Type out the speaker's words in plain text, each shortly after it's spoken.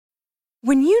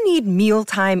When you need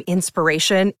mealtime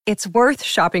inspiration, it's worth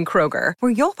shopping Kroger,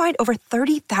 where you'll find over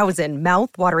 30,000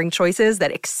 mouth-watering choices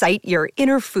that excite your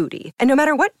inner foodie. And no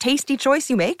matter what tasty choice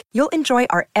you make, you'll enjoy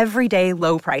our everyday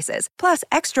low prices, plus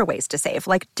extra ways to save,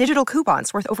 like digital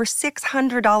coupons worth over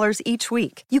 $600 each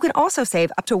week. You can also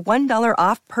save up to $1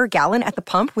 off per gallon at the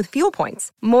pump with fuel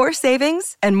points. More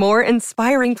savings and more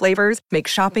inspiring flavors make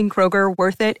shopping Kroger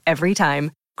worth it every time.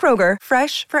 Kroger,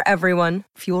 fresh for everyone.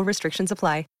 Fuel restrictions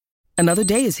apply. Another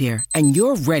day is here, and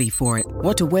you're ready for it.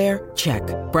 What to wear? Check.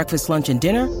 Breakfast, lunch, and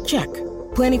dinner? Check.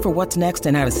 Planning for what's next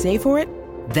and how to save for it?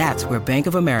 That's where Bank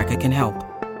of America can help.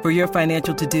 For your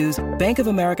financial to-dos, Bank of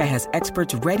America has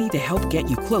experts ready to help get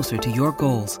you closer to your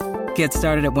goals. Get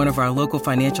started at one of our local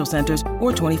financial centers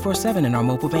or 24/7 in our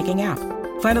mobile banking app.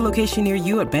 Find a location near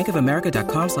you at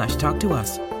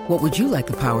bankofamerica.com/talktous. What would you like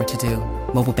the power to do?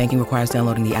 Mobile banking requires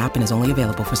downloading the app and is only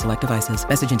available for select devices.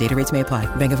 Message and data rates may apply.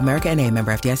 Bank of America N.A.,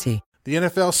 member FDIC. The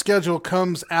NFL schedule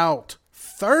comes out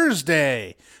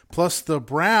Thursday. Plus, the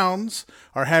Browns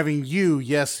are having you,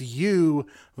 yes, you,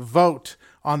 vote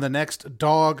on the next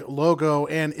dog logo.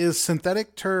 And is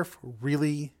synthetic turf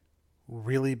really,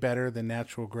 really better than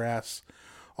natural grass?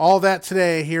 All that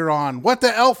today here on What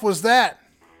the Elf Was That?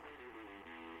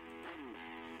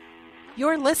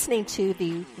 You're listening to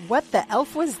the What the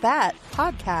Elf Was That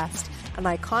podcast, an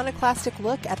iconoclastic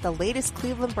look at the latest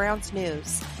Cleveland Browns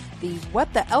news. The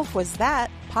What the Elf Was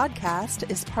That podcast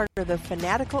is part of the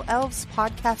Fanatical Elves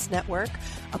podcast network,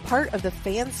 a part of the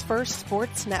Fans First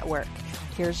Sports Network.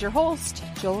 Here's your host,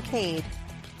 Joel Cade.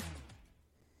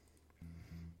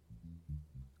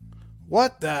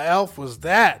 What the elf was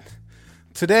that?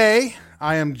 Today,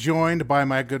 I am joined by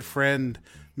my good friend,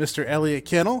 Mr. Elliot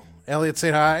Kennel. Elliot,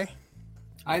 say hi.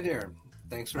 Hi there.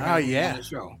 Thanks for having me on the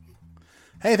show.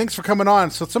 Hey, thanks for coming on.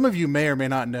 So some of you may or may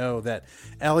not know that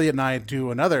Elliot and I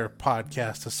do another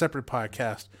podcast, a separate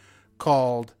podcast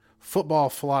called Football,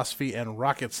 Philosophy, and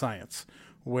Rocket Science,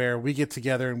 where we get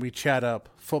together and we chat up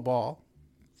football,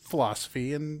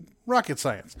 philosophy, and rocket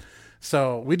science.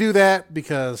 So we do that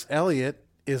because Elliot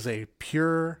is a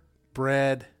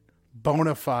purebred,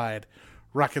 bona fide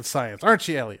rocket science. Aren't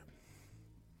you, Elliot?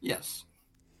 Yes,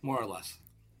 more or less.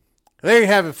 There you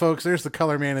have it, folks. There's the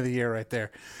color man of the year right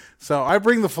there. So I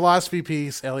bring the philosophy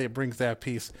piece. Elliot brings that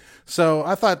piece. So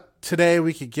I thought today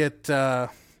we could get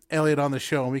Elliot on the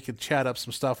show and we could chat up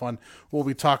some stuff on what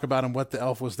we talk about and what the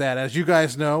elf was that. As you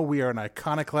guys know, we are an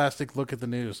iconoclastic look at the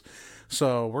news.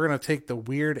 So we're going to take the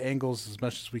weird angles as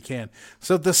much as we can.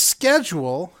 So the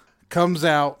schedule comes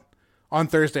out on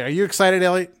Thursday. Are you excited,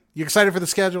 Elliot? You excited for the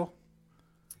schedule?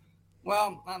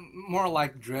 Well, I'm more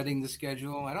like dreading the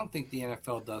schedule. I don't think the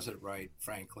NFL does it right,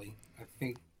 frankly. I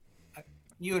think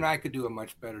you and I could do a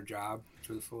much better job,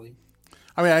 truthfully.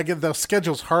 I mean, I get the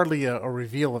schedule's hardly a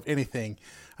reveal of anything.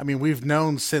 I mean, we've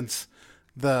known since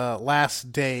the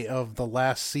last day of the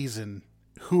last season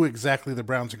who exactly the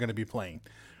Browns are going to be playing,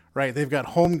 right? They've got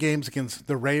home games against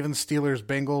the Ravens, Steelers,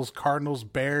 Bengals, Cardinals,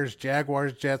 Bears,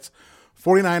 Jaguars, Jets,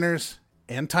 49ers,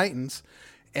 and Titans.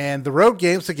 And the road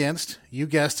games against, you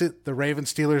guessed it, the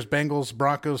Ravens, Steelers, Bengals,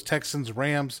 Broncos, Texans,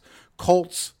 Rams,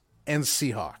 Colts, and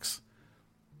Seahawks.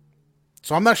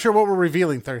 So I'm not sure what we're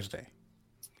revealing Thursday.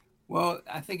 Well,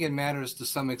 I think it matters to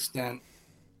some extent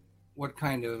what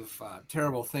kind of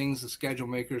terrible things the schedule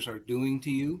makers are doing to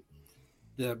you.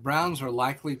 The Browns are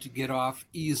likely to get off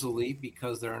easily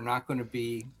because there are not going to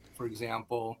be, for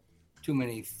example, too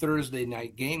many Thursday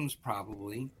night games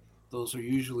probably. Those are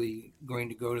usually going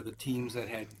to go to the teams that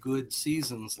had good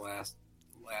seasons last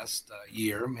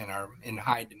year and are in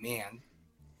high demand.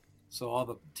 So all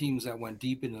the teams that went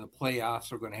deep into the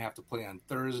playoffs are going to have to play on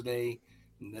Thursday,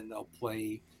 and then they'll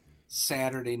play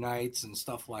Saturday nights and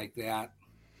stuff like that.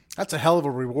 That's a hell of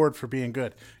a reward for being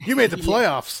good. You made the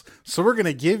playoffs, so we're going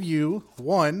to give you,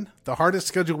 one, the hardest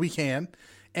schedule we can,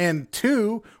 and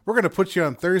two, we're going to put you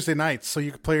on Thursday nights so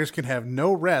your players can have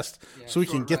no rest, so we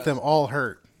can get them all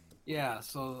hurt. Yeah,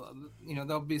 so,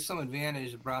 there'll be some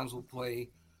advantage. The Browns will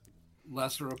play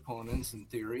lesser opponents in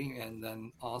theory, and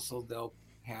then also they'll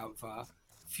have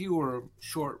fewer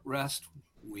short rest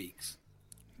weeks.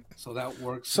 So that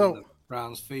works in the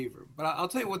Browns' favor. But I'll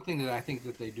tell you one thing that I think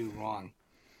that they do wrong.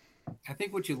 I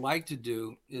think what you like to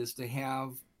do is to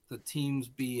have the teams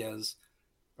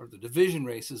or the division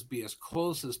races be as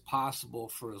close as possible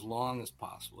for as long as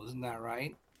possible. Isn't that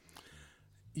right?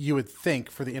 You would think,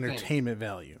 for the entertainment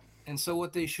value. And so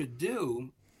what they should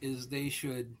do is they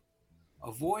should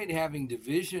avoid having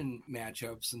division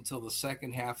matchups until the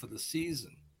second half of the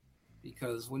season.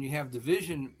 Because when you have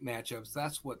division matchups,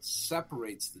 that's what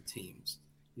separates the teams.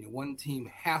 One team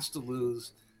has to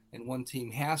lose and one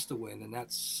team has to win, and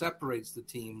that separates the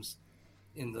teams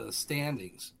in the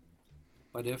standings.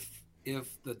 But if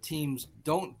the teams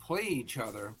don't play each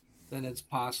other, then it's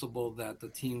possible that the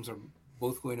teams are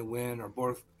both going to win or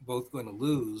both going to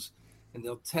lose, and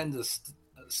they'll tend to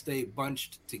stay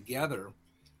bunched together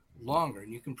longer.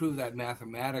 And you can prove that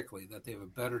mathematically, that they have a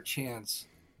better chance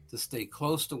to stay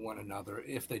close to one another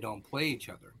if they don't play each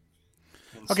other.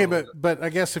 And okay, so but I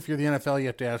guess if you're the NFL, you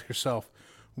have to ask yourself,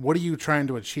 what are you trying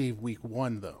to achieve week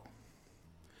one, though?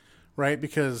 Right?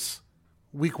 Because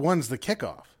week one's the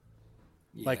kickoff.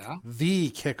 Like the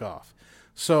kickoff.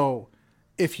 So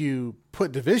if you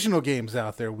put divisional games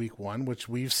out there week one, which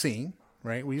we've seen,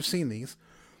 right? We've seen these.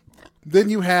 Then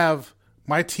you have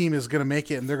my team is going to make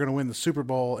it and they're going to win the Super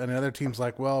Bowl, and another team's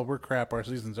like, well, we're crap, our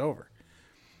season's over.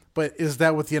 But is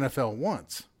that what the NFL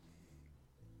wants?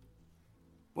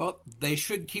 Well, they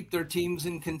should keep their teams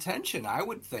in contention, I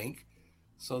would think.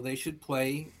 So they should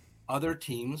play other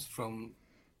teams from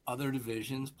other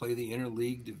divisions, play the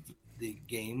interleague the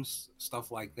games,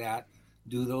 stuff like that.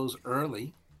 Do those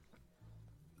early.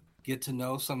 Get to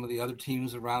know some of the other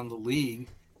teams around the league,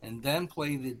 and then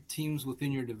play the teams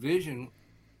within your division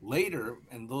later,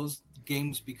 and those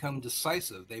games become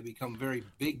decisive. They become very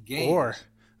big games. Or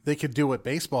they could do what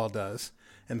baseball does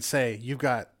and say, you've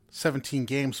got 17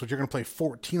 games, so you're going to play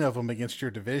 14 of them against your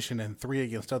division and 3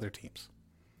 against other teams.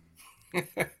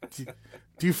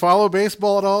 Do you follow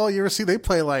baseball at all? You ever see they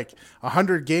play like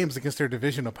 100 games against their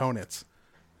division opponents?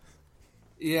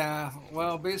 Yeah,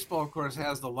 well, baseball, of course,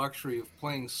 has the luxury of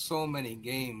playing so many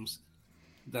games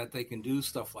that they can do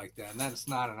stuff like that, and that's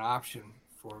not an option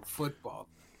for football.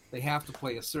 They have to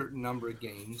play a certain number of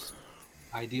games,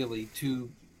 ideally 2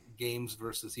 games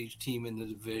versus each team in the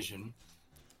division,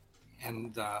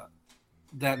 and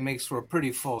that makes for a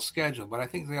pretty full schedule. But I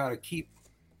think they ought to keep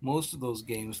most of those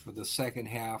games for the second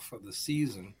half of the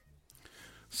season.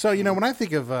 So, when I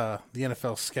think of the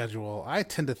NFL schedule, I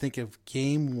tend to think of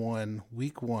game 1,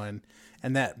 week 1,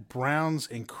 and that Browns'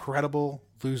 incredible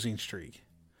losing streak.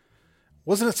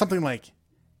 Wasn't it something like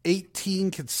 18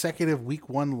 consecutive week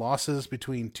 1 losses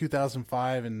between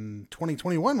 2005 and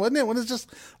 2021, wasn't it? When it was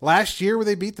just last year where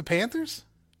they beat the Panthers?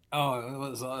 Oh,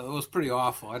 it was pretty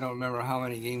awful. I don't remember how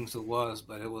many games it was,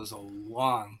 but it was a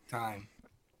long time.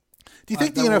 Do you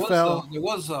think the NFL... There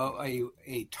was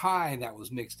a tie that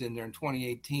was mixed in there in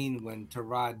 2018 when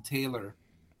Tyrod Taylor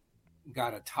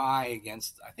got a tie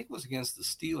against, I think it was against the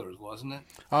Steelers, wasn't it?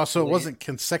 Oh, so it wasn't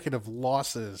consecutive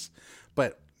losses,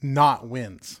 but not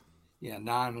wins. Yeah,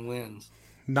 non-wins.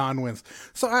 Non-wins.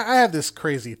 So I have this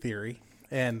crazy theory,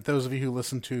 and those of you who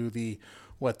listen to the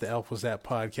What the Elf Was That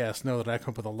podcast know that I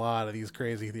come up with a lot of these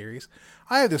crazy theories.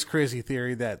 I have this crazy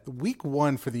theory that week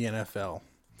 1 for the NFL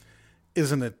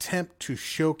is an attempt to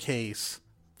showcase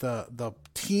the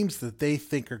teams that they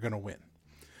think are going to win.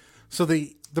 So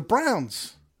the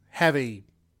Browns have a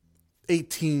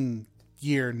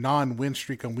 18-year non-win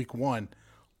streak on week 1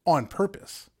 on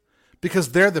purpose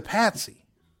because they're the patsy,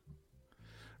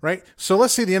 right? So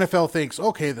let's say the NFL thinks,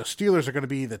 okay, the Steelers are going to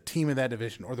be the team in that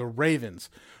division, or the Ravens,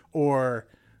 or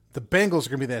the Bengals are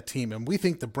going to be that team, and we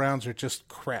think the Browns are just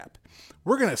crap.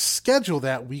 We're going to schedule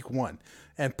that week 1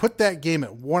 and put that game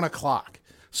at 1 o'clock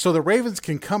so the Ravens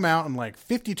can come out and like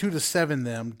 52-7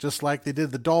 them, just like they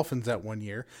did the Dolphins that one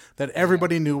year that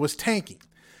everybody knew was tanking.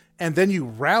 And then you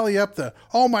rally up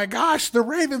oh my gosh, the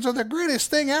Ravens are the greatest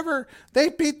thing ever. They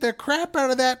beat the crap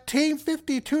out of that team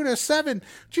 52-7. Did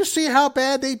you see how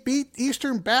bad they beat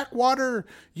Eastern Backwater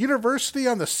University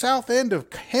on the south end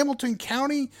of Hamilton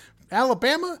County,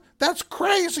 Alabama? That's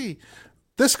crazy.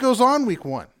 This goes on week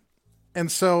 1.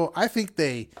 And so I think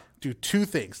they do 2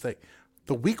 things.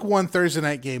 The week 1 Thursday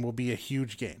night game will be a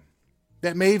huge game.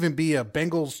 That may even be a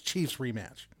Bengals-Chiefs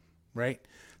rematch, right?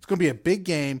 It's going to be a big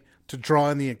game to draw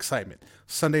in the excitement.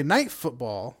 Sunday night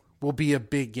football will be a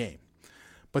big game.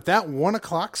 But that 1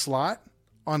 o'clock slot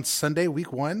on Sunday,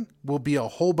 week 1, will be a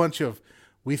whole bunch of,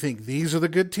 we think these are the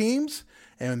good teams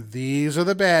and these are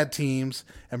the bad teams,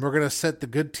 and we're going to set the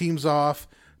good teams off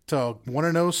to a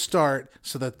 1-0 start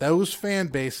so that those fan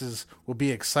bases will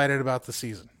be excited about the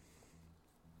season.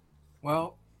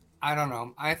 Well, I don't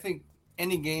know. I think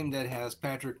any game that has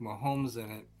Patrick Mahomes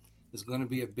in it is going to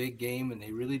be a big game, and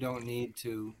they really don't need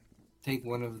to take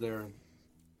one of their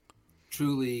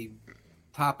truly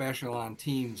top echelon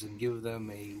teams and give them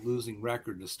a losing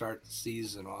record to start the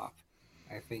season off.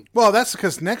 I think. Well, that's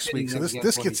because next week. So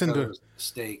this gets into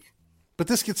stake. But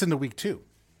this gets into week 2,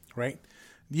 right?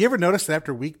 You ever notice that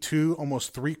after week 2,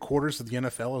 almost 3/4 of the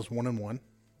NFL is 1-1?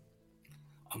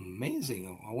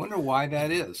 Amazing. I wonder why that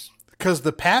is. Because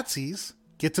the patsies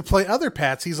get to play other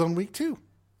patsies on week 2.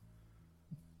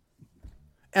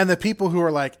 And the people who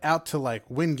are like out to like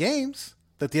win games,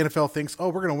 that the NFL thinks, oh,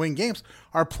 we're going to win games,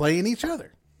 are playing each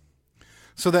other.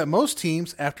 So that most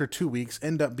teams after 2 weeks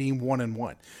end up being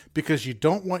 1-1 because you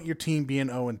don't want your team being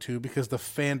 0-2 because the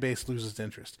fan base loses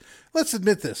interest. Let's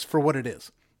admit this for what it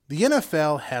is. The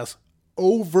NFL has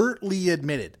overtly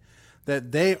admitted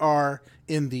that they are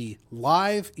in the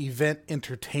live event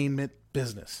entertainment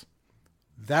business.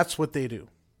 That's what they do.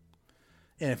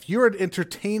 And if you're an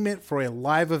entertainment for a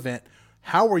live event,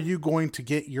 how are you going to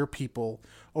get your people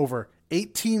over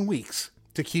 18 weeks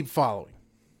to keep following?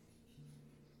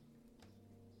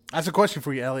 That's a question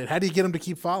for you, Elliot. How do you get them to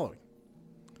keep following?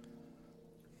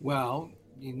 Well,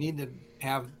 you need to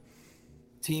have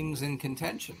teams in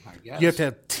contention, I guess. You have to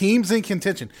have teams in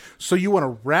contention. So you want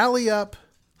to rally up,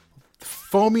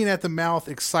 foaming at the mouth,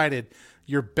 excited,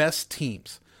 your best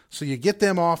teams. So you get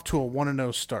them off to a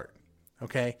 1-0 start,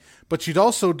 okay? But you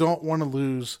also don't want to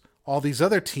lose all these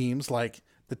other teams like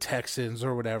the Texans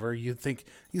or whatever. You think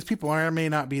these people may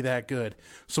not be that good.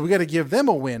 So we got to give them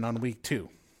a win on week 2.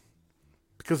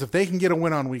 Because if they can get a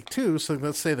win on week 2, so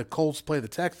let's say the Colts play the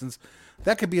Texans,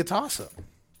 that could be a toss-up,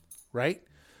 right?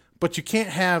 But you can't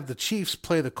have the Chiefs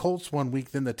play the Colts 1 week,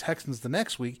 then the Texans the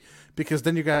next week, because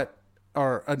then you got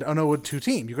an 0-2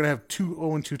 team. You're going to have 2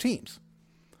 0-2 teams.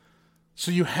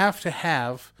 So you have to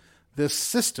have this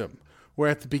system where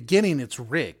at the beginning it's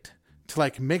rigged to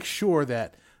like make sure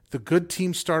that the good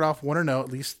teams start off 1-0,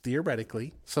 at least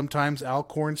theoretically. Sometimes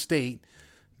Alcorn State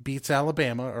beats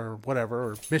Alabama or whatever,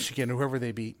 or Michigan, or whoever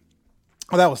they beat.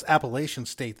 Oh, that was Appalachian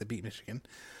State that beat Michigan.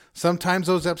 Sometimes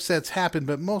those upsets happen,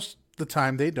 but most of the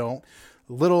time they don't.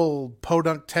 Little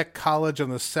Podunk Tech College on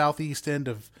the southeast end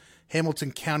of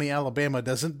Hamilton County, Alabama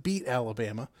doesn't beat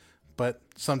Alabama, but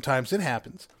sometimes it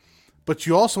happens. But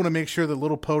you also want to make sure that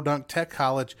Little Podunk Tech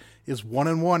College is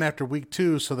 1-1 after week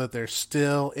 2 so that they're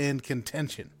still in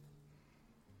contention.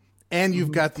 And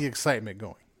you've got the excitement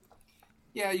going.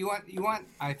 Yeah, you want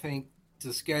I think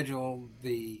to schedule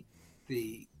the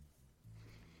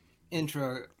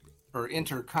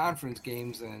inter-conference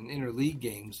games and interleague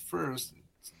games first.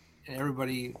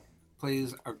 Everybody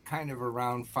plays are kind of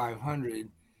around 500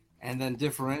 and then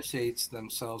differentiates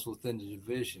themselves within the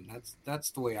division.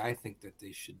 That's the way I think that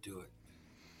they should do it.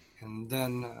 And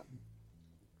then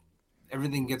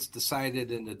everything gets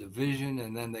decided in the division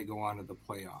and then they go on to the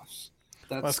playoffs.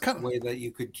 That's the way that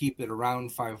you could keep it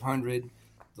around 500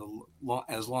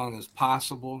 as long as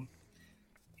possible.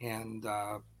 And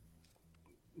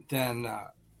then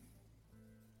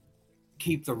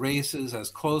keep the races as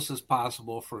close as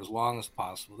possible for as long as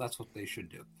possible. That's what they should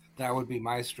do. That would be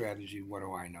my strategy. What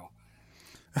do I know?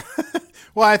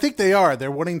 Well, I think they are.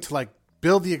 They're wanting to like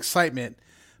build the excitement,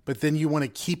 but then you want to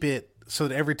keep it so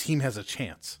that every team has a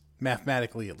chance,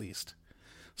 mathematically at least.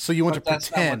 So you want to pretend.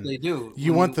 That's not what they do.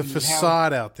 You want the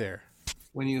facade out there.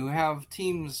 When you have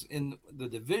teams in the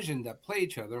division that play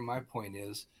each other, my point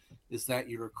is that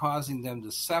you're causing them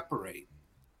to separate.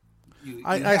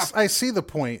 I see the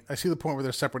point. I see the point where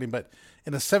they're separating, but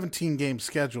in a 17-game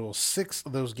schedule, 6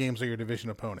 of those games are your division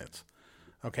opponents.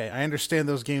 Okay, I understand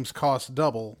those games cost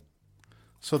double,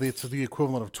 so it's the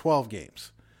equivalent of 12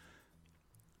 games.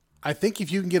 I think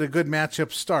if you can get a good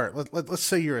matchup start, let's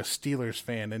say you're a Steelers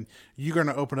fan and you're going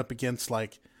to open up against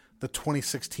like the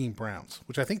 2016 Browns,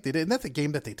 which I think they did. Isn't that the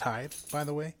game that they tied, by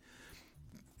the way?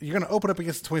 You're going to open up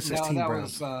against the 2016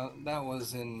 Browns. That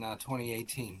was in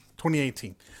 2018.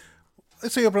 2018.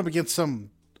 Let's say you open up against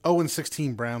some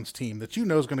 0-16 Browns team that you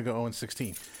know is going to go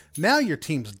 0-16. Now your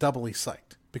team's doubly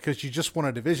psyched because you just won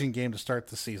a division game to start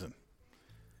the season.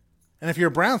 And if you're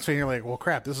a Browns fan, you're like, well,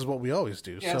 crap, this is what we always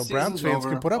do. Yeah, so Browns fans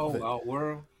can put up with it. Well,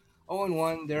 we're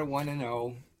 0-1, they're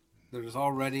 1-0.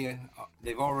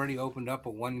 They've already opened up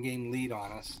a 1-game lead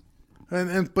on us.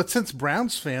 But since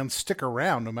Browns fans stick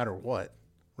around no matter what,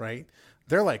 right?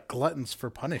 They're like gluttons for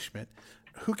punishment.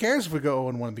 Who cares if we go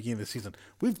 0-1 at the beginning of the season?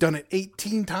 We've done it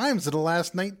 18 times in the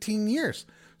last 19 years.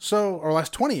 Or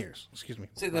last 20 years, excuse me.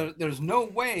 See, there's no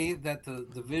way that the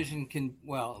division can,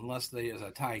 well, unless there's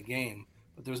a tie game,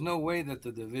 but there's no way that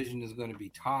the division is going to be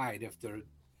tied if their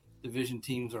division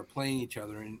teams are playing each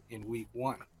other in week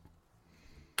 1.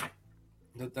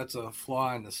 That's a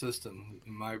flaw in the system,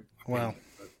 in my opinion. Well,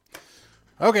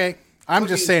 okay. I'm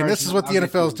just saying this is what the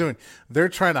NFL is doing. They're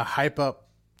trying to hype up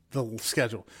the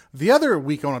schedule. The other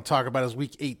week I want to talk about is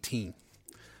week 18.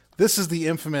 This is the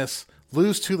infamous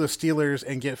lose to the Steelers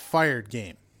and get fired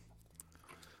game.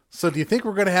 So do you think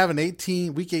we're going to have an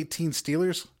week 18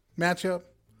 Steelers matchup?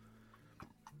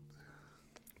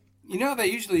 You know, they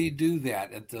usually do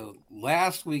that at the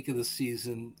last week of the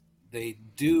season. They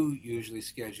do usually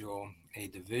schedule a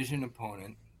division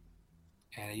opponent,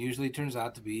 and it usually turns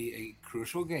out to be a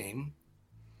crucial game.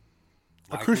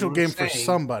 A like crucial we were game for saying,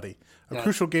 somebody. A that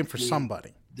crucial game for the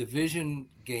somebody. Division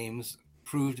games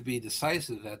proved to be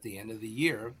decisive at the end of the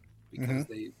year because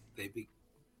they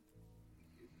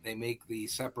make the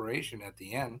separation at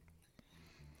the end.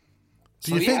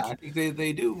 Do you think? I think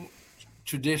they do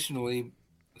traditionally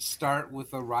start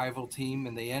with a rival team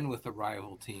and they end with a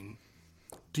rival team.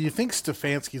 Do you think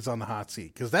Stefanski's on the hot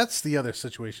seat? Because that's the other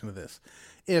situation of this.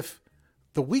 If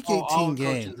the Week 18 all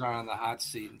game, coaches are on the hot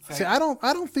seat. In fact, see, I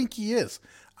don't think he is.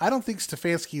 I don't think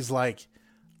Stefanski's like,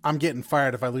 I'm getting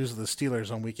fired if I lose to the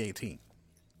Steelers on Week 18.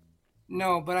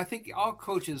 No, but I think all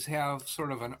coaches have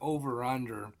sort of an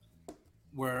over-under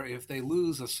where if they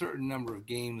lose a certain number of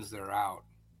games, they're out.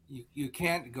 You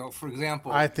can't go, for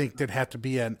example. I think there'd have to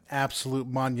be an absolute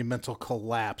monumental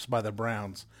collapse by the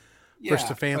Browns for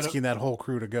Stefanski and that whole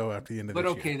crew to go after the end of this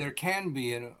year. But okay, there can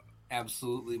be an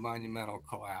absolutely monumental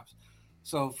collapse.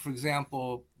 So, for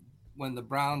example, when the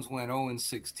Browns went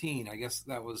 0-16, I guess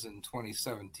that was in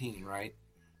 2017, right?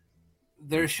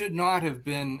 There should not have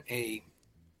been a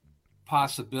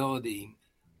possibility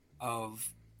of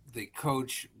the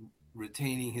coach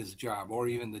retaining his job, or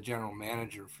even the general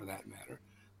manager for that matter.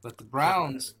 But the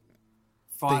Browns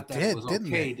thought that it was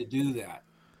okay to do that.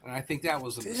 And I think that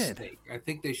was a mistake. I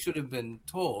think they should have been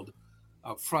told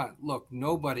up front, look,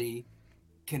 nobody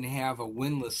can have a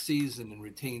winless season and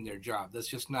retain their job. That's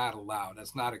just not allowed.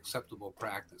 That's not acceptable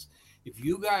practice. If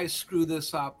you guys screw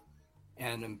this up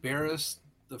and embarrass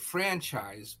the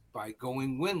franchise by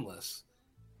going winless,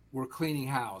 we're cleaning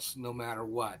house no matter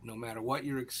what. No matter what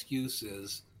your excuse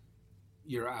is,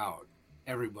 you're out.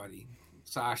 Everybody.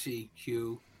 Sashi,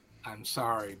 Hugh, I'm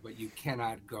sorry, but you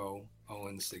cannot go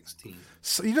 0-16.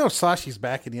 So, you know Sashi's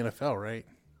back in the NFL, right?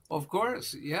 Of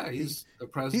course. Yeah, he's the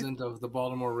president of the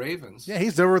Baltimore Ravens. Yeah,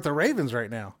 he's over with the Ravens right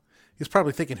now. He's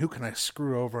probably thinking, who can I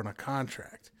screw over on a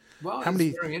contract? Well, how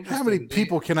many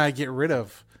people can I get rid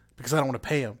of because I don't want to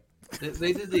pay them?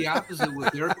 They did the opposite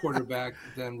with their quarterback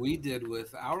than we did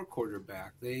with our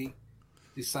quarterback. They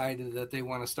decided that they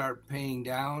want to start paying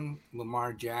down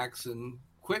Lamar Jackson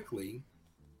quickly.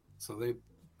 So they're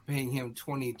paying him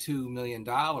 $22 million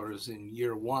in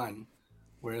year one,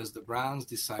 whereas the Browns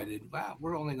decided, wow,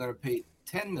 we're only going to pay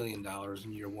 $10 million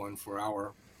in year one for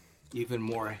our even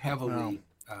more heavily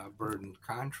burdened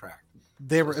contract.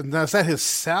 Now, is that his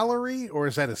salary or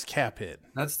is that his cap hit?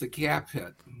 That's the cap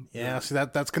hit. Yeah, so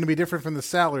that's going to be different from the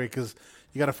salary because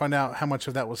you got to find out how much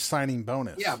of that was signing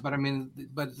bonus. Yeah, but I mean,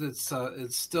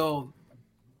 it's still,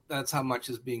 that's how much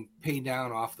is being paid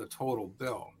down off the total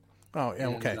bill. Oh, yeah,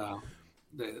 okay.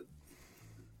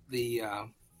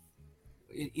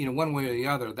 One way or the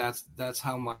other, that's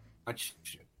how much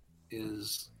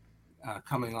is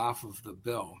coming off of the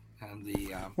bill, and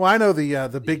I know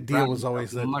the big deal was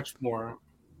always that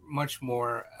much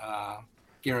more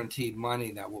guaranteed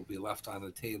money that will be left on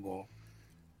the table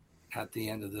at the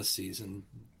end of this season.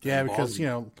 Yeah, because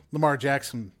Lamar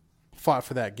Jackson fought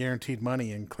for that guaranteed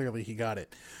money, and clearly he got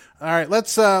it. All right,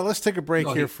 let's take a break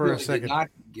here for a second. Did not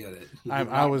get it.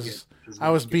 I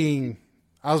was being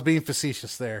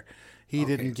facetious there. He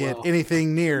didn't get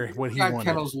anything near what he wanted.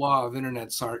 Kennel's law of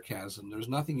internet sarcasm. There's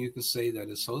nothing you can say that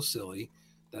is so silly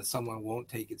that someone won't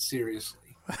take it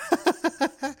seriously.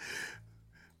 All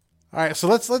right, so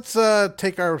let's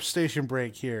take our station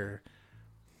break here.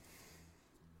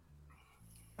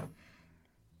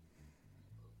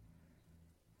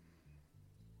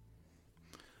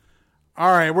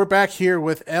 All right, we're back here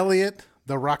with Elliot,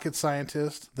 the rocket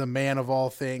scientist, the man of all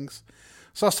things.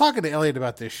 So I was talking to Elliot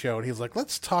about this show, and he's like,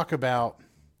 let's talk about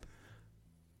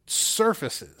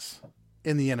surfaces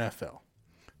in the NFL.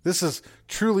 This is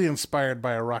truly inspired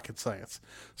by a rocket science.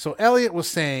 So Elliot was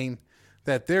saying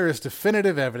that there is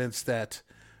definitive evidence that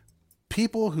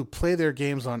people who play their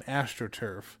games on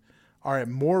AstroTurf are at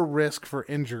more risk for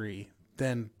injury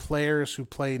than players who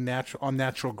play on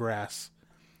natural grass,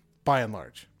 by and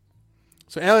large.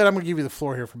 So, Elliot, I'm going to give you the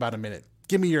floor here for about a minute.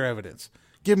 Give me your evidence.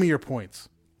 Give me your points.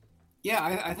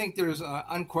 Yeah, I think there's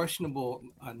unquestionable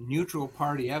neutral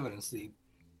party evidence. The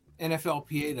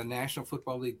NFLPA, the National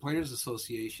Football League Players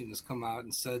Association, has come out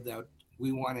and said that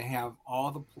we want to have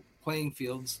all the playing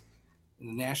fields in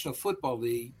the National Football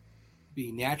League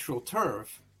be natural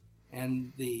turf.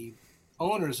 And the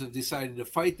owners have decided to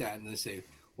fight that. And they say,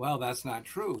 well, that's not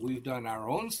true. We've done our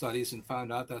own studies and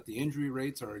found out that the injury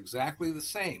rates are exactly the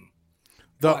same.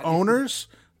 The owners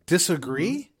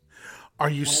disagree? Are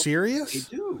you serious?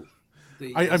 They do.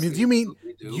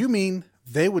 You mean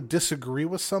they would disagree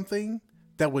with something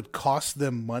that would cost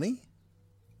them money?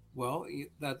 Well,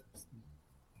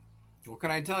 what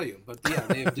can I tell you? But yeah,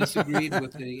 they have disagreed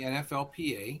with the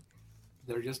NFLPA.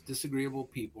 They're just disagreeable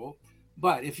people.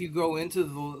 But if you go into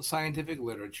the scientific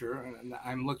literature, and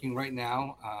I'm looking right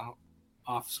now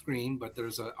off screen, but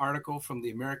there's an article from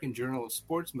the American Journal of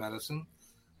Sports Medicine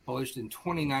published in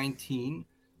 2019,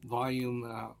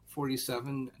 volume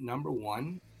 47, number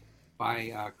 1,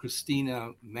 by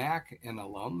Christina Mack and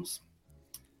alums.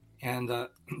 And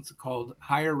it's called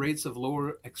Higher Rates of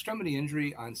Lower Extremity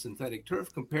Injury on Synthetic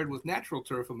Turf Compared with Natural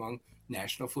Turf Among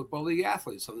National Football League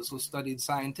Athletes. So this was studied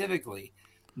scientifically.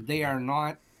 They are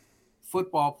not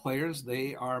football players,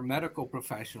 they are medical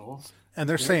professionals. And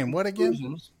they're saying what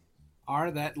again?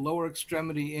 Are that lower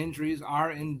extremity injuries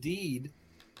are indeed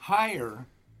higher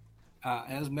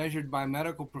as measured by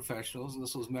medical professionals.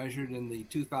 This was measured in the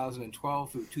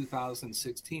 2012 through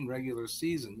 2016 regular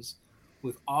seasons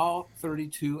with all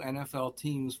 32 NFL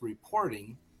teams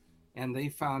reporting, and they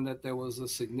found that there was a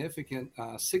significant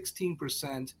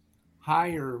 16%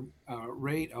 higher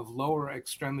rate of lower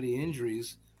extremity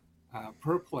injuries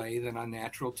per play than on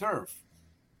natural turf.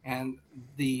 And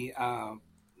they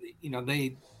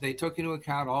took into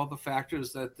account all the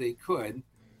factors that they could,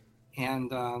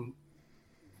 and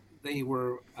they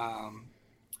were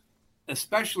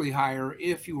especially higher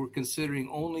if you were considering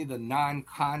only the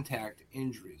non-contact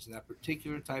injuries. And that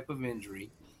particular type of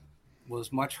injury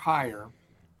was much higher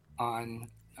on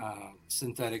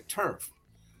synthetic turf.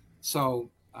 So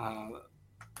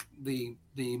the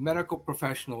medical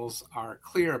professionals are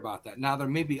clear about that. Now, there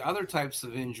may be other types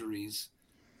of injuries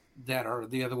that are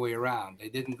the other way around. They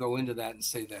didn't go into that and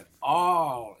say that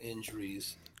all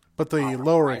injuries. But the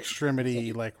lower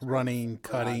extremity, like running,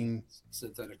 cutting.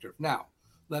 Synthetic turf. Now,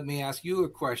 let me ask you a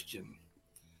question,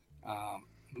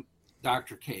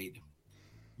 Dr. Cade.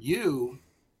 You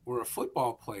were a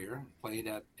football player, played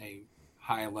at a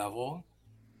high level.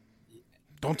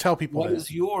 Don't tell people What that. is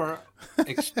your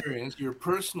experience, your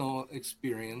personal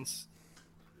experience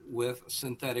with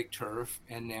synthetic turf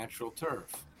and natural turf?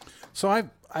 So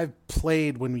I've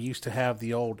played when we used to have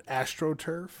the old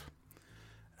AstroTurf.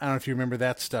 I don't know if you remember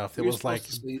that stuff. It was like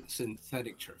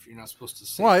synthetic turf. You're not supposed to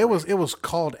say. Well, it was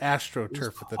called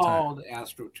AstroTurf at the time. Called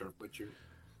AstroTurf, but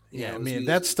I mean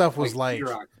that stuff was like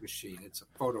Xerox machine. It's a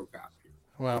photocopier.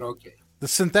 Well, but okay. The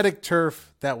synthetic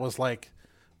turf that was like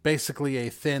basically a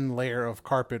thin layer of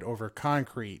carpet over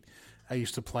concrete. I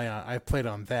used to play on. I played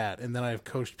on that, and then I've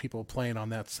coached people playing on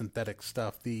that synthetic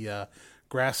stuff. The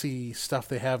grassy stuff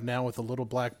they have now with the little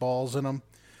black balls in them.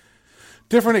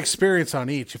 Different experience on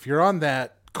each. If you're on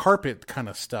that carpet kind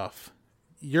of stuff,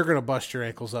 you're going to bust your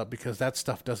ankles up because that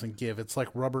stuff doesn't give. It's like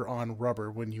rubber on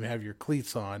rubber when you have your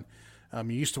cleats on.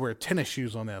 You used to wear tennis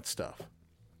shoes on that stuff.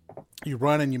 You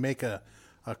run and you make a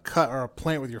cut or a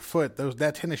plant with your foot.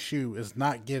 That tennis shoe is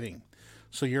not giving.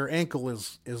 So your ankle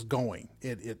is going.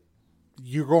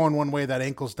 You're going one way, that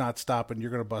ankle's not stopping.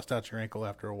 You're going to bust out your ankle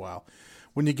after a while.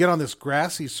 When you get on this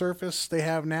grassy surface they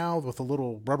have now with the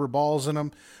little rubber balls in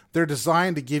them, they're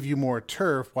designed to give you more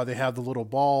turf while they have the little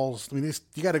balls. I mean,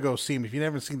 you got to go see them. If you've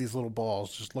never seen these little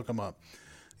balls, just look them up.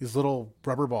 These little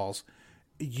rubber balls.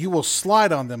 You will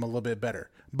slide on them a little bit better.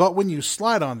 But when you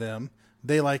slide on them,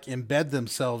 they like embed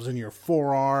themselves in your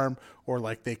forearm, or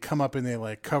like they come up and they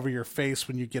like cover your face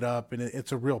when you get up, and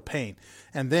it's a real pain.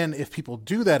 And then if people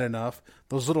do that enough,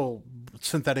 those little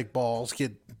synthetic balls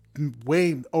get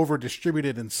way over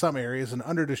distributed in some areas and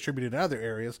under distributed in other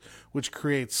areas, which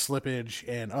creates slippage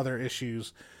and other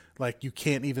issues. Like you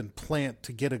can't even plant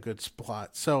to get a good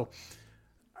spot. So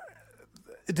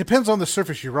it depends on the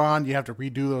surface you're on. You have to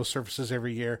redo those surfaces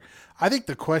every year. I think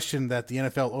the question that the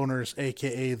NFL owners,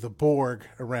 aka the Borg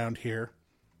around here,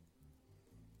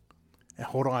 and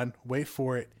hold on, wait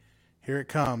for it. Here it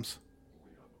comes.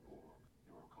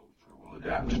 Will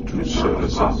adapt to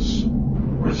service us.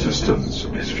 Resistance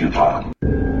is futile.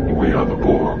 We are the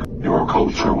Borg. Your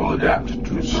culture will adapt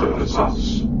to service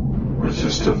us.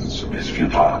 Resistance is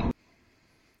futile.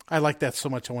 I like that so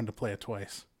much I wanted to play it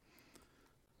twice.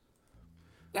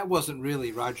 That wasn't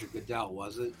really Roger Goodell,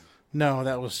 was it? No,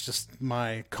 that was just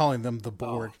my calling them the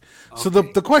Borg. Oh, okay. So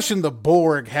the question the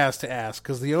Borg has to ask,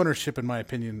 because the ownership, in my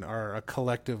opinion, are a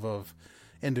collective of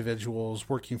individuals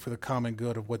working for the common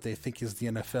good of what they think is the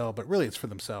NFL, but really it's for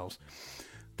themselves.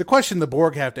 The question the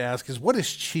Borg have to ask is, what is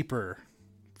cheaper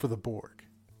for the Borg?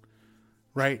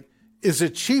 Right? Is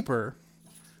it cheaper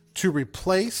to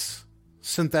replace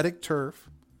synthetic turf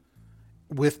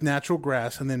with natural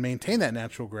grass and then maintain that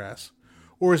natural grass?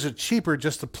 Or is it cheaper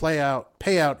just to pay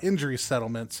out injury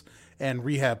settlements and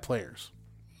rehab players?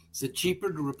 Is it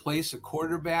cheaper to replace a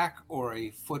quarterback or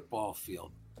a football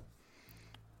field?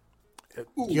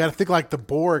 You got to think like the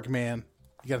Borg, man.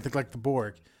 You got to think like the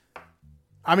Borg.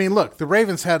 I mean, look, the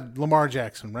Ravens had Lamar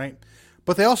Jackson, right?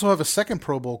 But they also have a second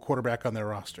Pro Bowl quarterback on their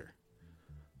roster.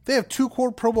 They have 2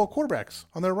 Pro Bowl quarterbacks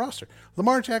on their roster.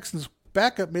 Lamar Jackson's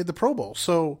backup made the Pro Bowl.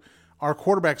 So are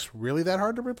quarterbacks really that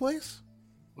hard to replace?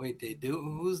 Wait, they do?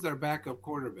 Who's their backup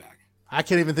quarterback? I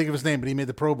can't even think of his name, but he made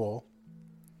the Pro Bowl.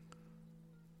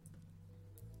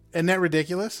 Isn't that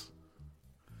ridiculous?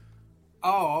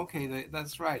 Oh, okay.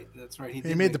 That's right. That's right.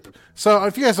 He made the. So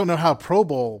if you guys don't know how Pro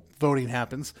Bowl voting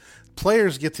happens,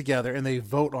 players get together and they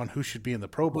vote on who should be in the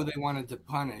Pro Bowl. Who they wanted to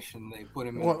punish, and they put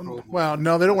him in the Pro Bowl. Well,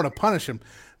 no, they don't want to punish him.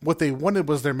 What they wanted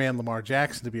was their man Lamar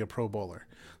Jackson to be a Pro Bowler.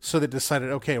 So they decided,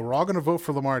 okay, we're all going to vote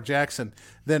for Lamar Jackson.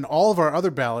 Then all of our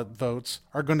other ballot votes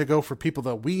are going to go for people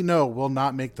that we know will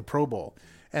not make the Pro Bowl.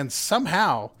 And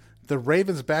somehow the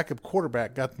Ravens' backup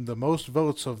quarterback got the most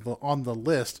votes on the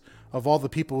list of all the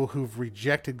people who've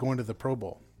rejected going to the Pro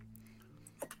Bowl.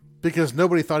 Because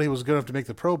nobody thought he was good enough to make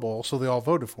the Pro Bowl, so they all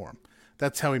voted for him.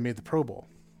 That's how he made the Pro Bowl.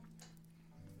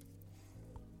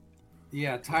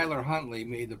 Yeah, Tyler Huntley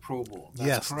made the Pro Bowl. That's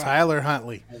yes, correct. Tyler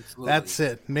Huntley. Absolutely. That's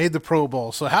it. Made the Pro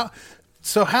Bowl. So how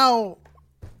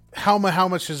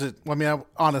much is it? I mean,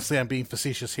 honestly, I'm being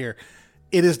facetious here.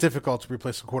 It is difficult to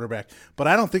replace a quarterback, but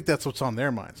I don't think that's what's on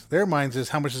their minds. Their minds is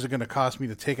how much is it going to cost me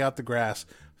to take out the grass,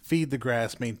 feed the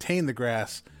grass, maintain the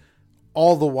grass,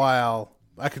 all the while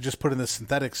I could just put in the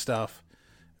synthetic stuff,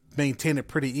 maintain it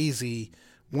pretty easy,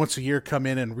 once a year come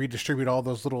in and redistribute all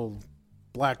those little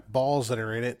black balls that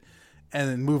are in it, and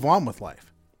then move on with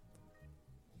life.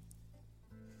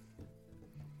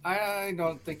 I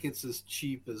don't think it's as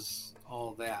cheap as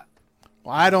all that.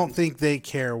 Well, I don't think they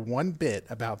care one bit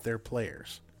about their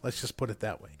players. Let's just put it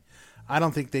that way. I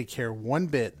don't think they care one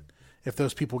bit if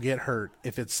those people get hurt,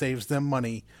 if it saves them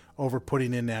money over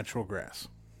putting in natural grass.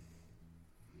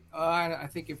 I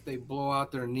think if they blow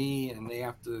out their knee and they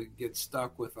have to get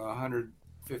stuck with $150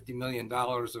 million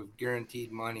of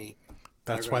guaranteed money,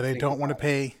 that's why they don't want to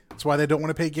pay. That's why they don't want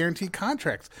to pay guaranteed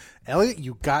contracts. Elliot,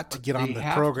 you got to get on the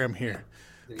program here.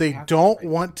 They don't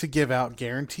want to give out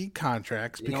guaranteed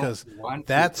contracts because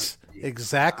that's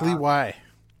exactly why.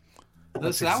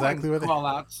 Listen, I want to call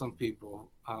out some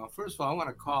people. First of all, I want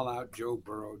to call out Joe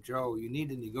Burrow. Joe, you need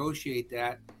to negotiate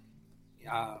that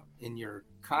in your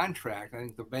contract. I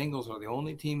think the Bengals are the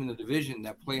only team in the division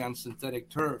that play on synthetic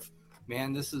turf.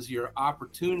 Man, this is your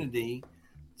opportunity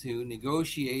to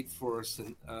negotiate for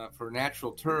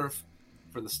natural turf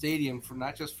for the stadium, for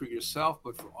not just for yourself,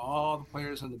 but for all the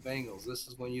players in the Bengals. This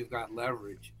is when you've got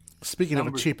leverage. Speaking of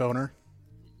a cheap owner.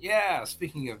 Yeah,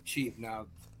 speaking of cheap. Now,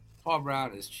 Paul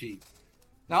Brown is cheap.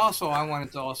 Now, also, I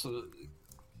wanted to also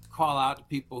call out to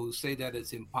people who say that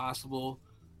it's impossible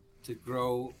to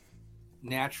grow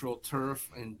natural turf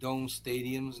in dome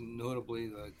stadiums, and notably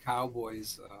the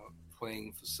Cowboys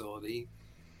playing facility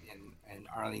in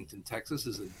Arlington, Texas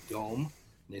is a dome.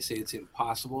 And they say it's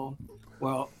impossible.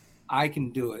 Well, I can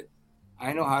do it.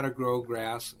 I know how to grow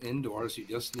grass indoors. You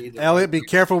just need to. Elliot, be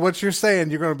careful what you're saying.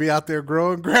 You're going to be out there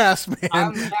growing grass, man.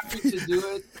 I'm happy to do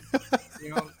it.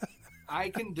 I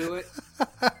can do it.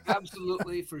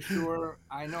 Absolutely, for sure.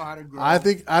 I know how to grow. I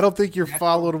don't think you're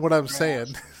following what I'm saying.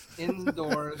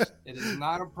 Indoors, it is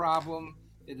not a problem.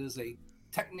 It is a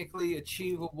technically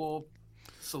achievable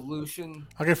solution.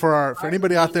 Okay, for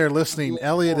anybody out there listening,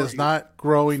 Elliot is not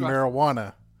growing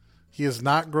marijuana. He is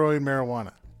not growing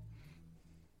marijuana.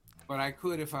 But I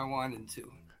could if I wanted to.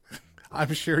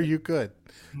 I'm sure you could.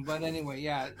 But anyway,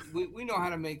 yeah, we know how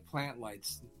to make plant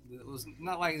lights. It was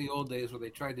not like in the old days where they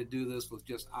tried to do this with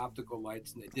just optical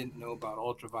lights and they didn't know about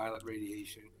ultraviolet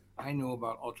radiation. I know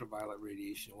about ultraviolet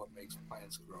radiation and what makes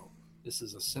plants grow. This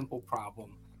is a simple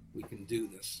problem. We can do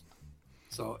this.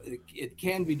 So it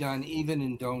can be done even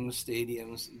in dome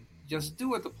stadiums. Just do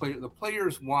what the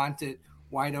players want it.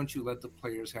 Why don't you let the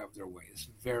players have their way? It's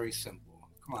very simple.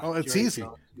 Come on. Oh, it's easy.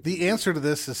 The answer to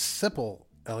this is simple,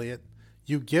 Elliot.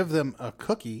 You give them a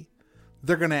cookie,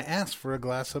 they're going to ask for a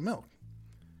glass of milk.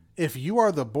 If you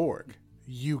are the Borg,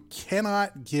 you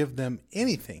cannot give them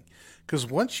anything because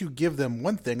once you give them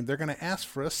one thing, they're going to ask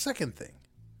for a second thing.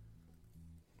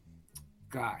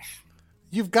 Gosh.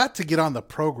 You've got to get on the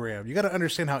program. You got to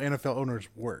understand how NFL owners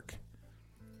work.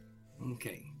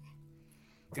 Okay.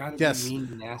 Gotta yes, be mean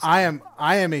and nasty.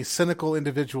 I am a cynical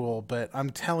individual, but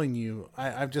I'm telling you,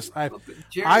 I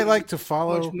Jerry, I like to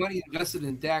follow. So much money invested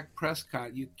in Dak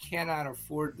Prescott, you cannot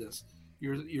afford this.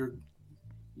 Your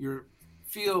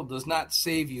field does not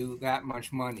save you that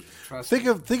much money. Trust me.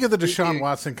 Think of the Deshaun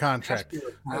Watson contract.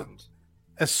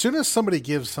 As soon as somebody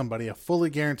gives somebody a fully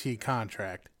guaranteed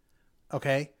contract,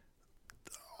 okay,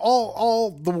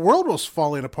 all the world was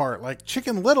falling apart. Like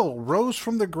Chicken Little rose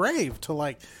from the grave to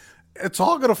like. It's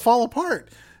all going to fall apart.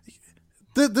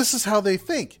 This is how they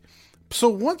think. So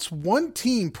once one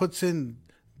team puts in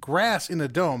grass in a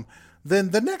dome,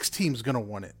 then the next team's going to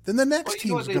want it. Then the next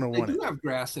team's going to want it. They do have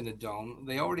grass in a dome.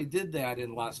 They already did that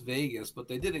in Las Vegas, but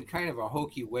they did it kind of a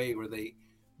hokey way where they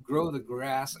grow the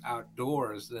grass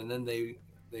outdoors and then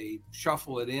they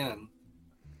shuffle it in,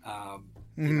 a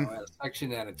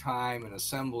section at a time and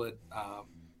assemble it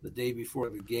the day before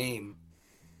the game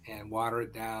and water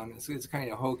it down. It's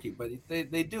kind of hokey, but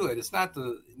they do it. It's not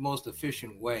the most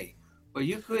efficient way, but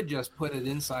you could just put it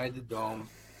inside the dome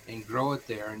and grow it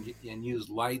there and use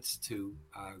lights to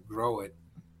grow it.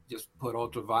 Just put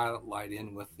ultraviolet light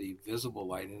in with the visible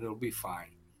light and it'll be fine.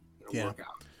 It'll work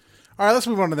out. All right, let's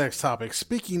move on to the next topic.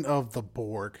 Speaking of the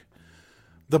Borg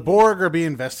are being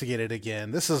investigated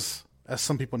again. This is, as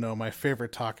some people know, my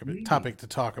favorite topic to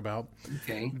talk about.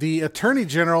 Okay. The attorney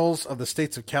generals of the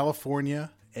states of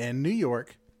California and New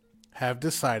York have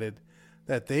decided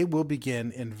that they will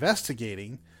begin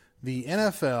investigating the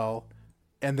NFL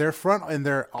and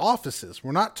their offices.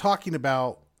 We're not talking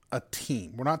about a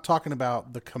team. We're not talking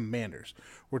about the Commanders.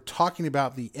 We're talking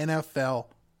about the NFL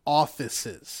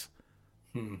offices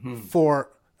for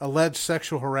alleged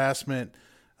sexual harassment,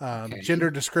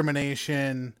 gender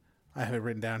discrimination. I have it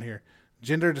written down here.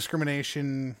 Gender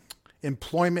discrimination,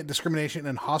 employment discrimination,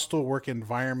 and hostile work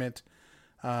environment.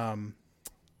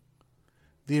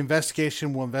 The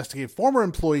investigation will investigate former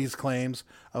employees' claims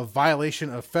of violation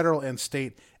of federal and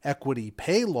state equity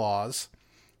pay laws,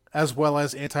 as well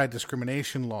as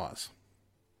anti-discrimination laws.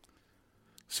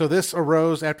 So this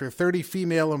arose after 30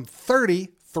 female employees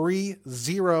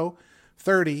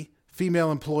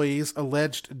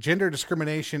alleged gender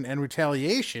discrimination and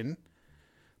retaliation,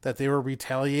 that they were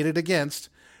retaliated against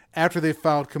after they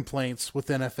filed complaints with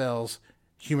NFL's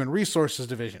Human Resources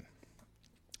Division.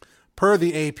 Per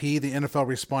the AP, the NFL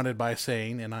responded by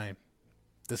saying,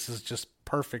 this is just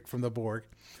perfect from the Borg,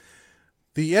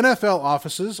 the NFL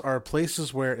offices are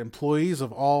places where employees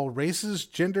of all races,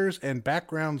 genders, and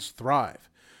backgrounds thrive.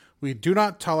 We do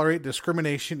not tolerate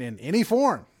discrimination in any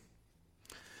form.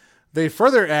 They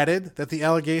further added that the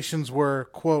allegations were,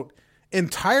 quote,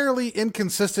 entirely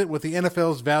inconsistent with the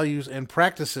NFL's values and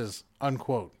practices,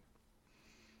 unquote.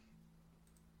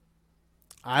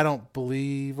 I don't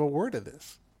believe a word of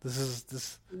this.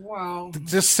 Wow.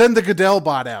 Just send the Goodell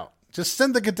bot out.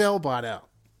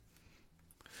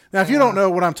 Now, if you don't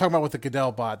know what I'm talking about with the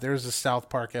Goodell bot, there's a South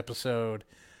Park episode.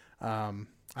 I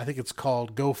think it's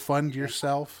called Go Fund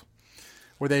Yourself,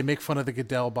 where they make fun of the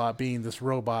Goodell bot being this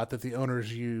robot that the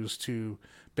owners use to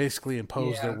basically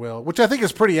impose their will, which I think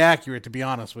is pretty accurate, to be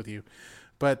honest with you.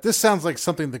 But this sounds like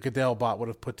something the Goodell bot would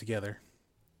have put together.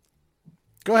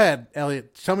 Go ahead,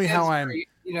 Elliot. Tell me how I'm...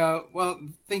 Well,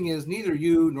 the thing is, neither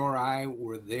you nor I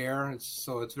were there,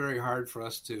 so it's very hard for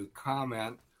us to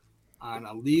comment on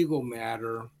a legal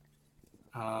matter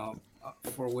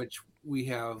for which we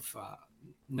have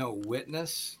no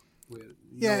witness.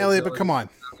 Elliot, but come on.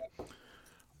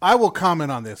 I will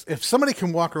comment on this. If somebody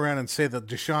can walk around and say that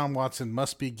Deshaun Watson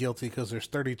must be guilty because there's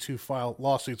 32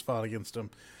 lawsuits filed against him,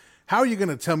 how are you going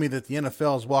to tell me that the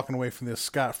NFL is walking away from this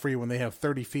scot-free when they have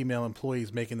 30 female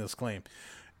employees making this claim?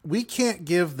 We cannot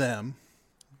give the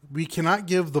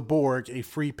Borg a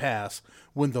free pass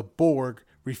when the Borg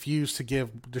refused to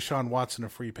give Deshaun Watson a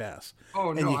free pass.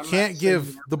 Oh, no, and you can't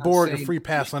give the Borg a free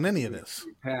pass on any of this.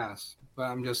 But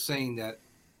I'm just saying that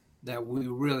we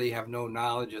really have no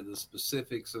knowledge of the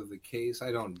specifics of the case.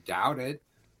 I don't doubt it.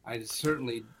 I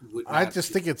certainly would not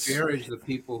disparage the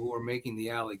people who are making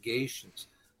the allegations.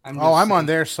 I'm on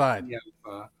their side.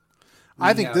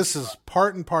 I think this is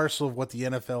part and parcel of what the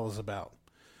NFL is about.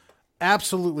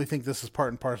 Absolutely think this is part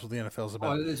and parcel of the NFL is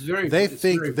about. They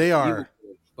think they are.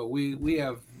 But we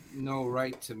have no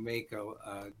right to make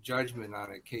a judgment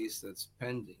on a case that's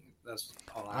pending. That's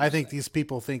all I think these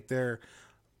people think they're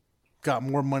got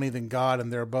more money than God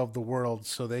and they're above the world,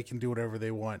 so they can do whatever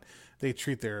they want. They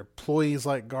treat their employees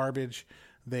like garbage.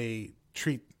 They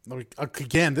treat,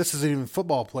 again, this isn't even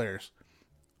football players.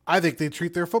 I think they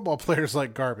treat their football players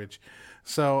like garbage.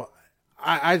 So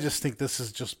I just think this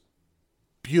is just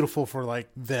beautiful for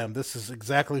them. This is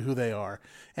exactly who they are.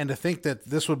 And to think that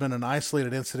this would have been an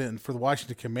isolated incident for the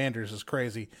Washington Commanders is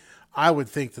crazy. I would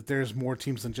think that there's more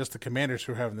teams than just the Commanders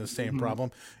who are having the same problem.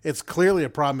 It's clearly a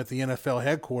problem at the NFL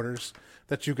headquarters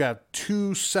that you've got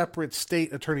two separate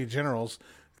state attorney generals,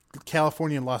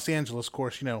 California and Los Angeles, of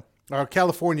course, or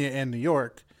California and New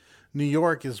York. New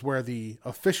York is where the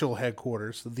official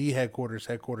headquarters, the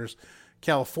headquarters.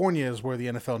 California is where the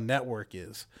NFL network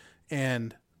is.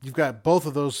 And you've got both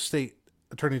of those state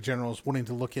attorney generals wanting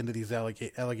to look into these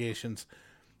allegations.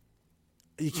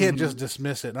 You can't just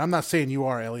dismiss it. And I'm not saying you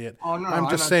are, Elliot. Oh, no, I'm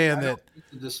just saying that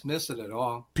to dismiss it at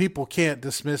all. People can't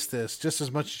dismiss this just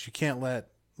as much as you can't let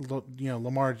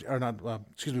Lamar or not,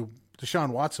 Deshaun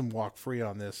Watson walk free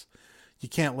on this. You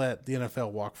can't let the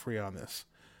NFL walk free on this.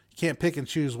 You can't pick and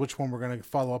choose which one we're going to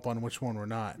follow up on and which one we're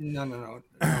not. No.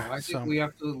 I think we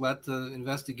have to let the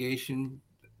investigation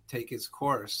take its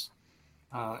course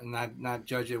and not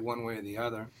judge it one way or the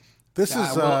other.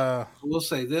 I will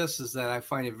say this is that I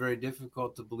find it very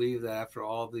difficult to believe that after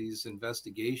all these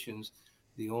investigations,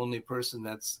 the only person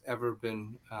that's ever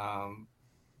been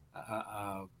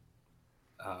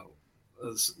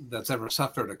that's ever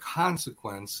suffered a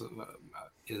consequence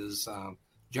is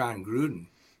John Gruden.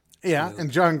 Yeah,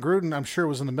 and John Gruden, I'm sure,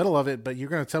 was in the middle of it, but you're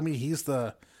going to tell me he's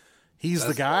the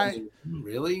guy?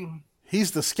 Really?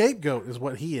 He's the scapegoat is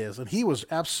what he is, and he was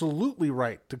absolutely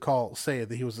right to say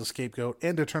that he was the scapegoat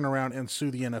and to turn around and sue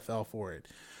the NFL for it.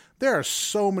 There are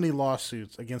so many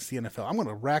lawsuits against the NFL. I'm going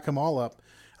to rack them all up,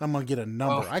 and I'm going to get a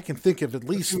number. I can think of at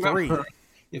least 3.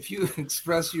 If you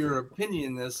express your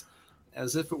opinion this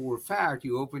as if it were fact,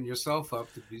 you open yourself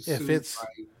up to be sued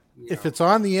if it's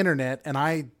on the internet and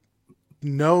I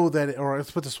know that, or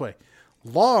let's put it this way,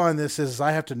 law on this is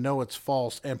I have to know it's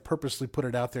false and purposely put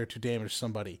it out there to damage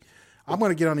somebody. I'm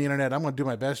going to get on the internet. I'm going to do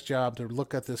my best job to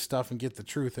look at this stuff and get the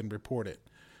truth and report it.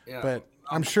 Yeah. But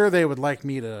I'm sure they would like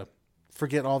me to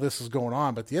forget all this is going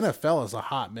on. But the NFL is a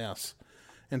hot mess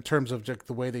in terms of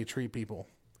the way they treat people.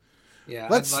 Yeah.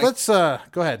 Let's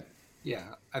go ahead.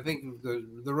 Yeah, I think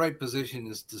the right position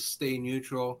is to stay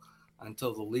neutral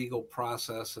until the legal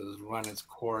process has run its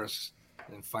course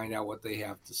and find out what they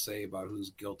have to say about who's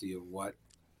guilty of what.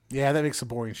 Yeah, that makes a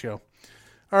boring show.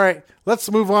 All right, let's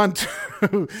move on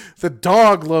to the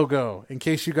dog logo. In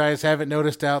case you guys haven't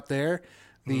noticed out there,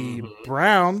 the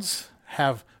Browns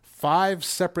have 5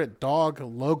 separate dog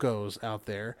logos out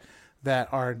there that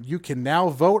you can now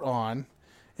vote on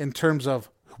in terms of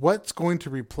what's going to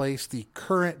replace the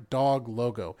current dog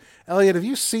logo. Elliot, have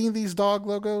you seen these dog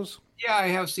logos? Yeah, I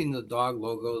have seen the dog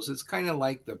logos. It's kind of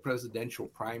like the presidential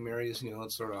primaries.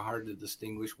 It's sort of hard to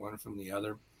distinguish one from the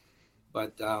other.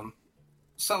 But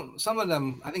some of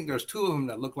them, I think there's 2 of them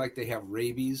that look like they have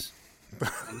rabies.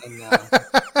 And then,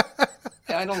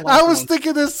 I don't. I was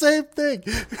thinking the same thing.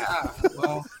 Yeah,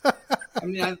 well, I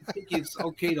mean, I think it's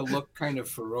okay to look kind of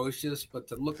ferocious, but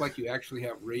to look like you actually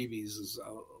have rabies is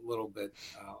a little bit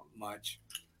much.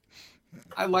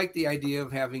 I like the idea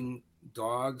of having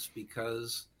dogs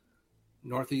because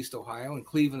Northeast Ohio and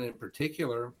Cleveland in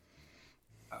particular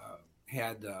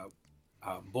had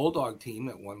a bulldog team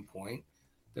at one point.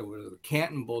 There were the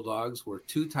Canton Bulldogs were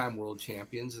 2-time world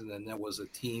champions, and then there was a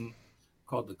team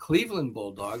called the Cleveland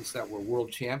Bulldogs that were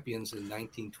world champions in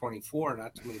 1924.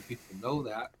 Not too many people know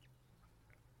that.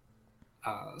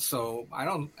 So I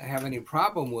don't have any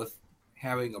problem with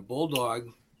having a bulldog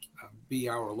be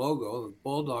our logo. The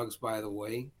Bulldogs, by the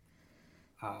way,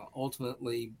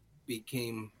 ultimately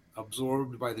became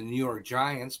absorbed by the New York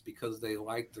Giants because they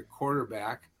liked the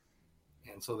quarterback.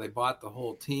 And so they bought the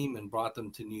whole team and brought them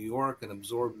to New York and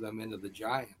absorbed them into the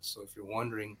Giants. So if you're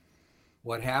wondering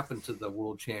what happened to the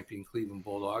world champion Cleveland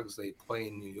Bulldogs, they play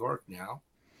in New York now.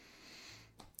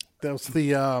 That was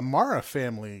the Mara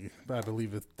family, I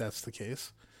believe that's the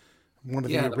case. One of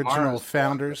the original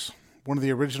founders. One of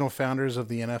the original founders of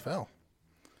the NFL.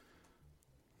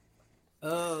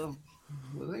 Were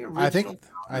they original?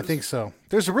 I think so.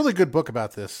 There's a really good book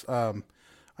about this.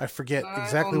 I forget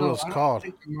exactly what it was called. I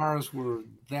don't think the Maras were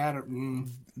that.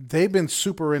 They've been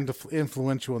super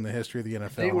influential in the history of the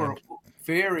NFL. They were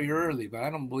very early, but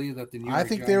I don't believe that the New York I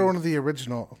think they were one of the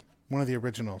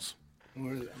originals.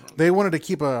 They wanted to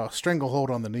keep a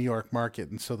stranglehold on the New York market,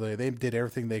 and so they did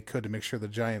everything they could to make sure the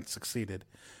Giants succeeded.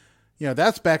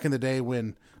 That's back in the day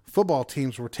when football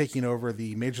teams were taking over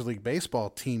the Major League Baseball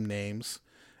team names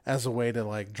as a way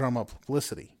to drum up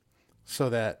publicity, so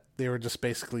that they were just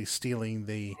basically stealing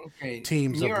the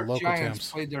teams of the local teams. New York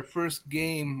Giants played their first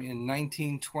game in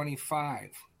 1925.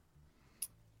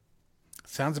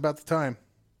 Sounds about the time.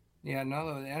 Yeah,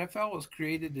 no, the NFL was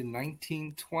created in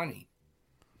 1920.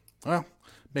 Well,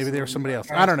 maybe they were somebody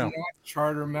else. I don't know.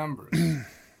 Charter members.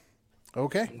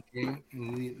 Okay.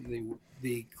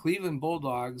 The Cleveland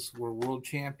Bulldogs were world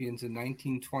champions in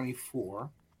 1924.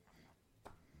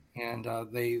 And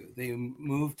they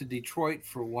moved to Detroit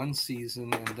for one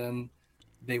season, and then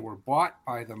they were bought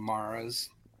by the Maras,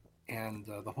 and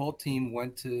the whole team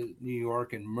went to New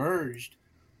York and merged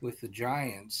with the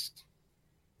Giants.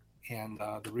 And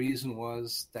the reason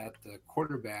was that the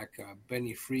quarterback,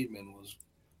 Benny Friedman, was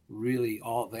really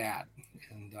all that.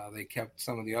 And they kept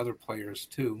some of the other players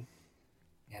too.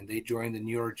 And they joined the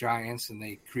New York Giants, and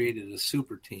they created a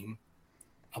super team.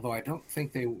 Although I don't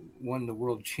think they won the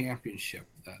world championship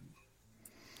then.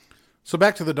 So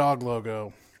back to the dog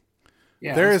logo.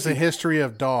 Yeah, there is a history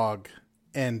of dogs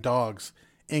in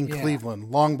Yeah.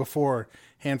 Cleveland long before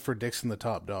Hanford Dixon, the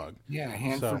top dog. Yeah,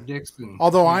 Hanford Dixon.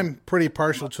 Although I'm pretty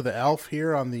partial to the Elf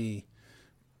here on the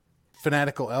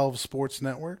Fanatical Elves Sports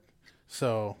Network.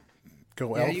 So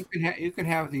go Yeah, Elf. you can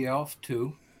have the Elf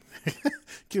too.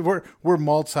 We're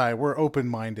multi. We're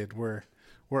open-minded. We're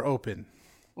open.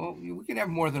 Well, we can have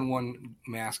more than one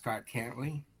mascot, can't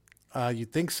we?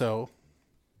 You'd think so.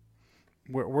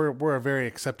 We're a very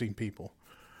accepting people.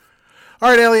 All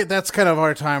right, Elliot, that's kind of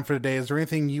our time for today. Is there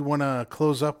anything you want to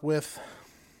close up with?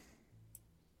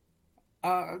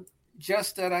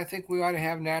 Just that I think we ought to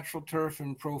have natural turf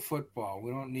in pro football. We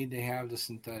don't need to have the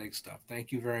synthetic stuff.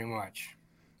 Thank you very much.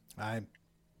 I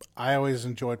always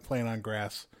enjoyed playing on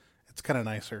grass. It's kind of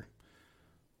nicer.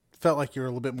 Felt like you were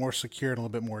a little bit more secure and a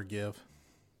little bit more give.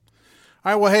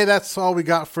 All right, well, hey, that's all we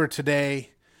got for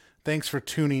today. Thanks for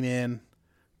tuning in.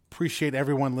 Appreciate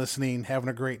everyone listening, having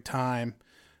a great time.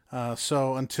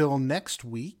 So until next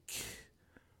week,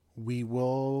 we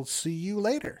will see you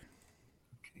later.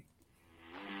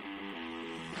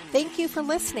 Thank you for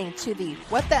listening to the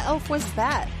What the Elf Was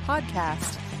That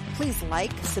podcast. Please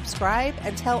like, subscribe,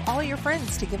 and tell all your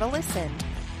friends to give a listen.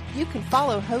 You can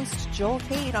follow host Joel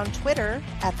Cade on Twitter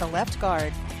 @The Left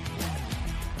Guard.